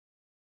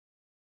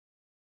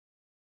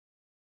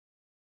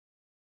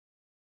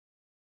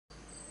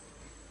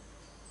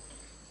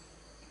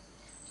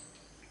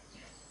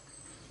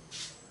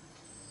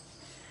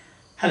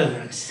Hello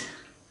friends.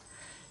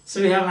 So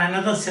we have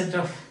another set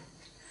of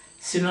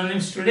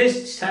synonyms today,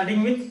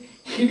 starting with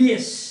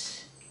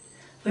hideous,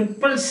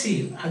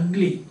 repulsive,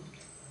 ugly.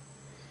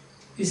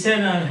 We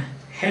said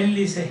hell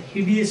is a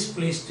hideous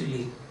place to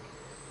live.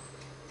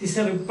 It's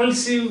a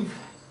repulsive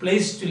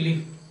place to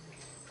live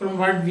from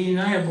what we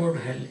know about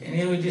hell.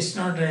 Anyway, it is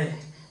not a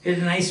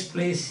very nice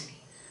place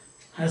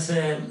as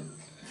a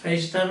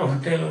 5-star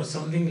hotel or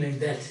something like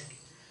that.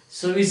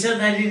 So we said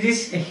that it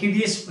is a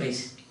hideous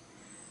place.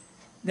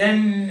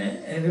 Then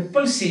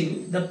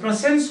repulsive, the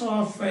presence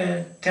of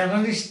a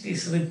terrorist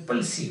is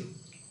repulsive,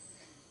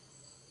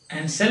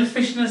 and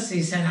selfishness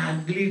is an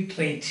ugly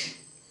trait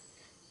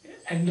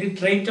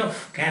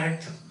of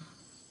character,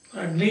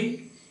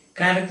 ugly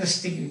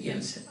characteristic, you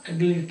can say,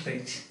 ugly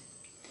trait.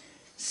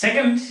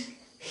 Second,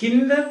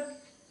 hinder,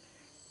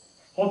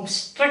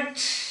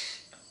 obstruct,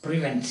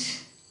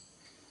 prevent.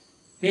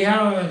 We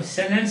have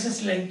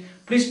sentences like,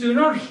 please do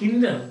not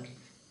hinder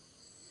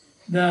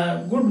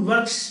the good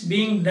works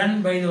being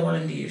done by the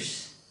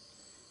volunteers.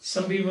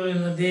 Some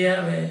people, they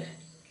have a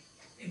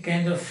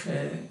kind of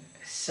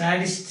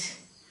sadist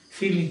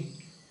feeling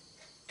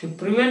to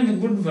prevent the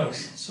good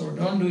works, so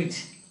don't do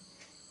it.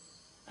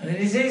 And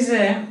then he says,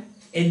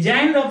 a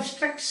giant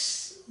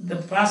obstructs the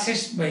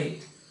passers-by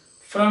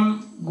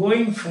from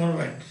going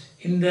forward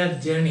in their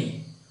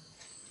journey.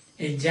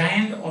 A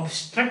giant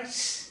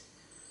obstructs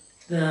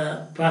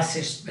the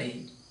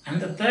passers-by. And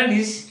the third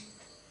is,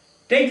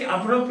 take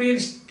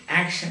appropriate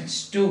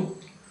actions to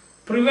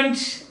prevent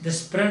the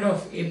spread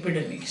of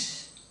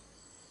epidemics.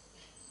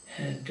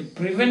 To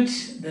prevent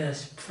the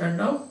spread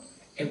of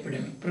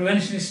epidemic.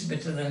 Prevention is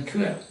better than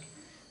cure.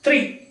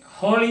 3.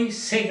 Holy,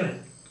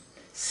 sacred.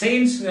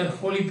 Saints were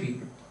holy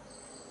people.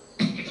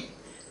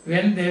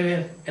 When they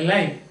were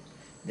alive,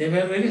 they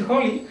were very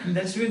holy, and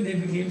that's why they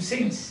became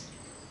saints.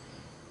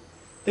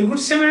 The Good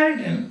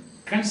Samaritan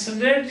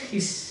considered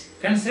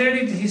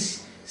it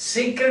his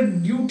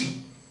sacred duty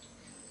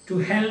to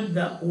help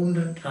the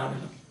wounded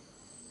traveler.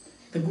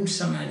 The Good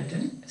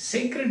Samaritan,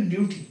 sacred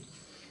duty.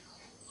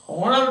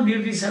 All our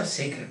duties are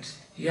sacred.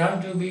 You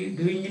have to be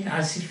doing it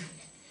as if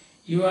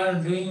you are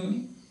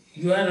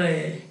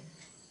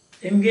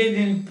engaged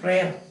in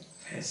prayer.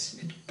 Yes.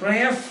 With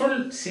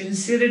prayerful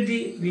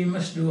sincerity, we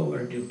must do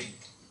our duty.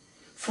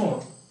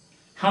 4.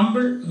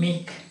 Humble,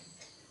 meek.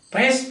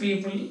 Pious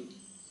people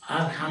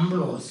are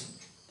humble also.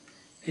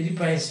 Very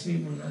pious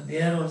people,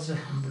 they are also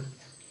humble.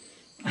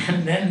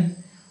 And then,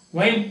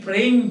 while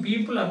praying,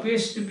 people appear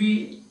to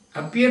be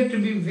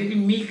very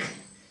meek.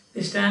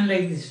 They stand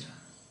like this.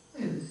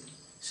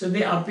 So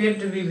they appear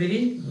to be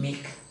very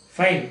meek.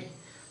 5.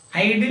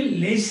 Idle,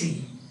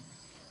 lazy.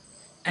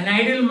 An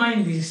idle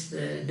mind is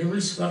the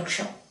devil's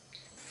workshop.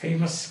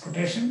 Famous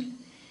quotation.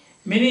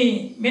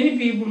 Many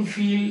people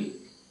feel,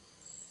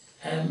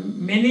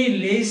 many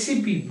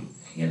lazy people,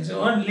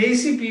 or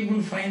lazy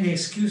people find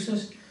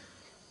excuses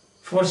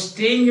for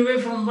staying away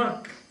from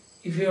work.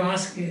 If you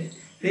ask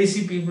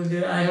lazy people,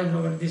 I have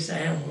got this, I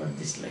have got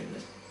this, like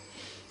that.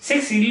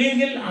 6.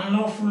 Illegal,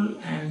 unlawful,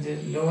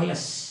 and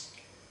lawless.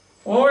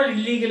 All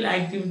illegal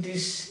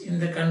activities in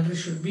the country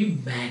should be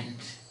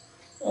banned.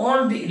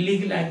 All the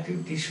illegal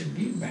activities should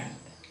be banned.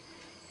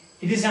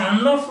 It is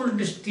unlawful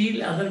to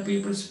steal other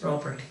people's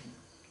property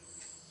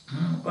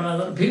or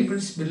other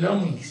people's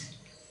belongings.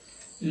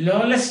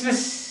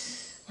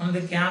 Lawlessness on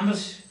the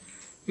campus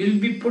will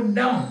be put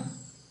down.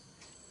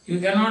 You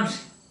cannot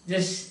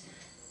just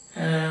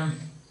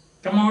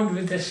come out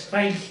with a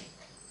strike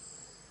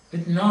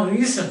with no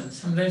reason.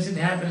 Sometimes it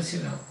happens,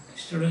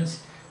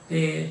 students,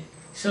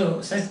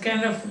 so such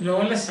kind of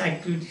lawless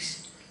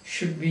activities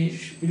will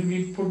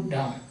be put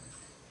down.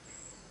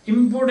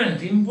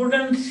 Impudent,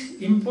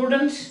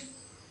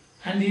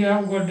 and you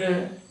have got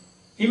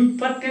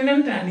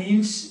impertinent and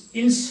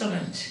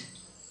insolent.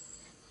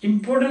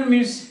 Impudent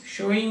means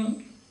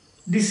showing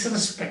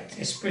disrespect,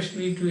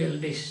 especially to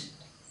elders.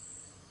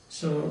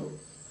 So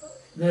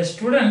the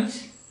student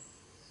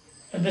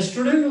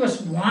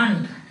was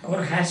warned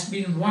or has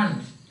been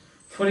warned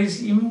for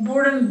his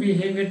impudent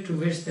behavior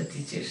towards the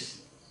teachers.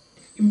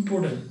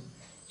 Impudent,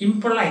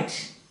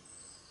 impolite,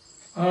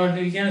 or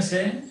you can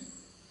say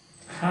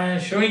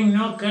showing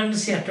no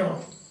courtesy at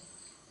all.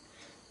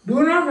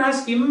 Do not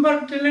ask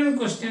impertinent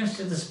questions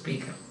to the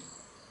speaker.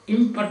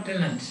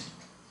 Impertinent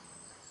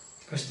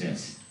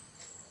questions.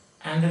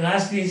 And the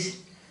last is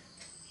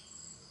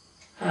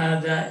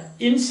the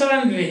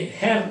insolent way.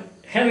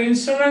 Her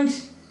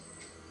insolent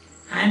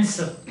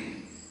answer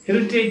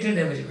irritated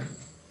everyone.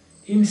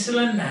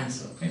 Insolent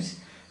answer means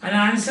an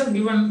answer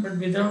given but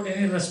without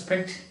any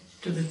respect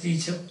to the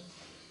teacher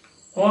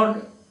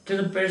or to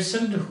the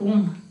person to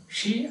whom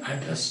she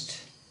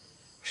addressed.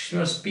 She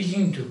was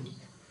speaking to.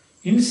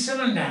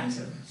 Insolent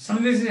answer.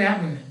 Sometimes it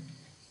happens.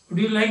 Would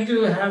you like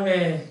to have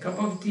a cup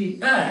of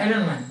tea? I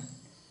don't want.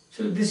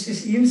 So this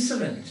is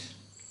insolent.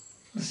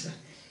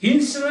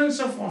 Insolence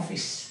of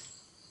office.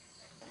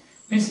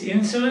 Means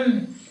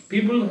insolent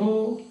people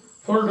who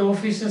hold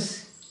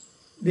offices,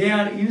 they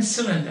are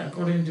insolent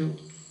according to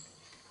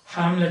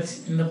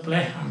Hamlet, in the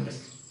play Hamlet.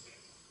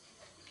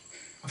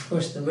 Of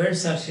course, the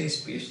words are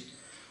Shakespeare's.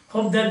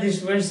 Hope that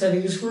these words are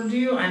useful to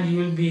you and you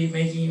will be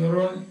making your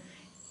own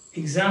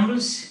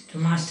examples to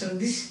master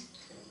this.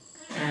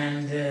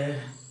 And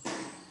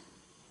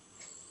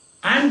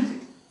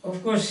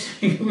of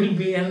course, you will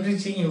be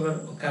enriching your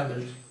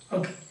vocabulary.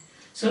 Okay.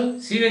 So,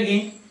 see you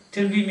again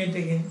till we meet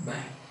again.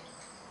 Bye.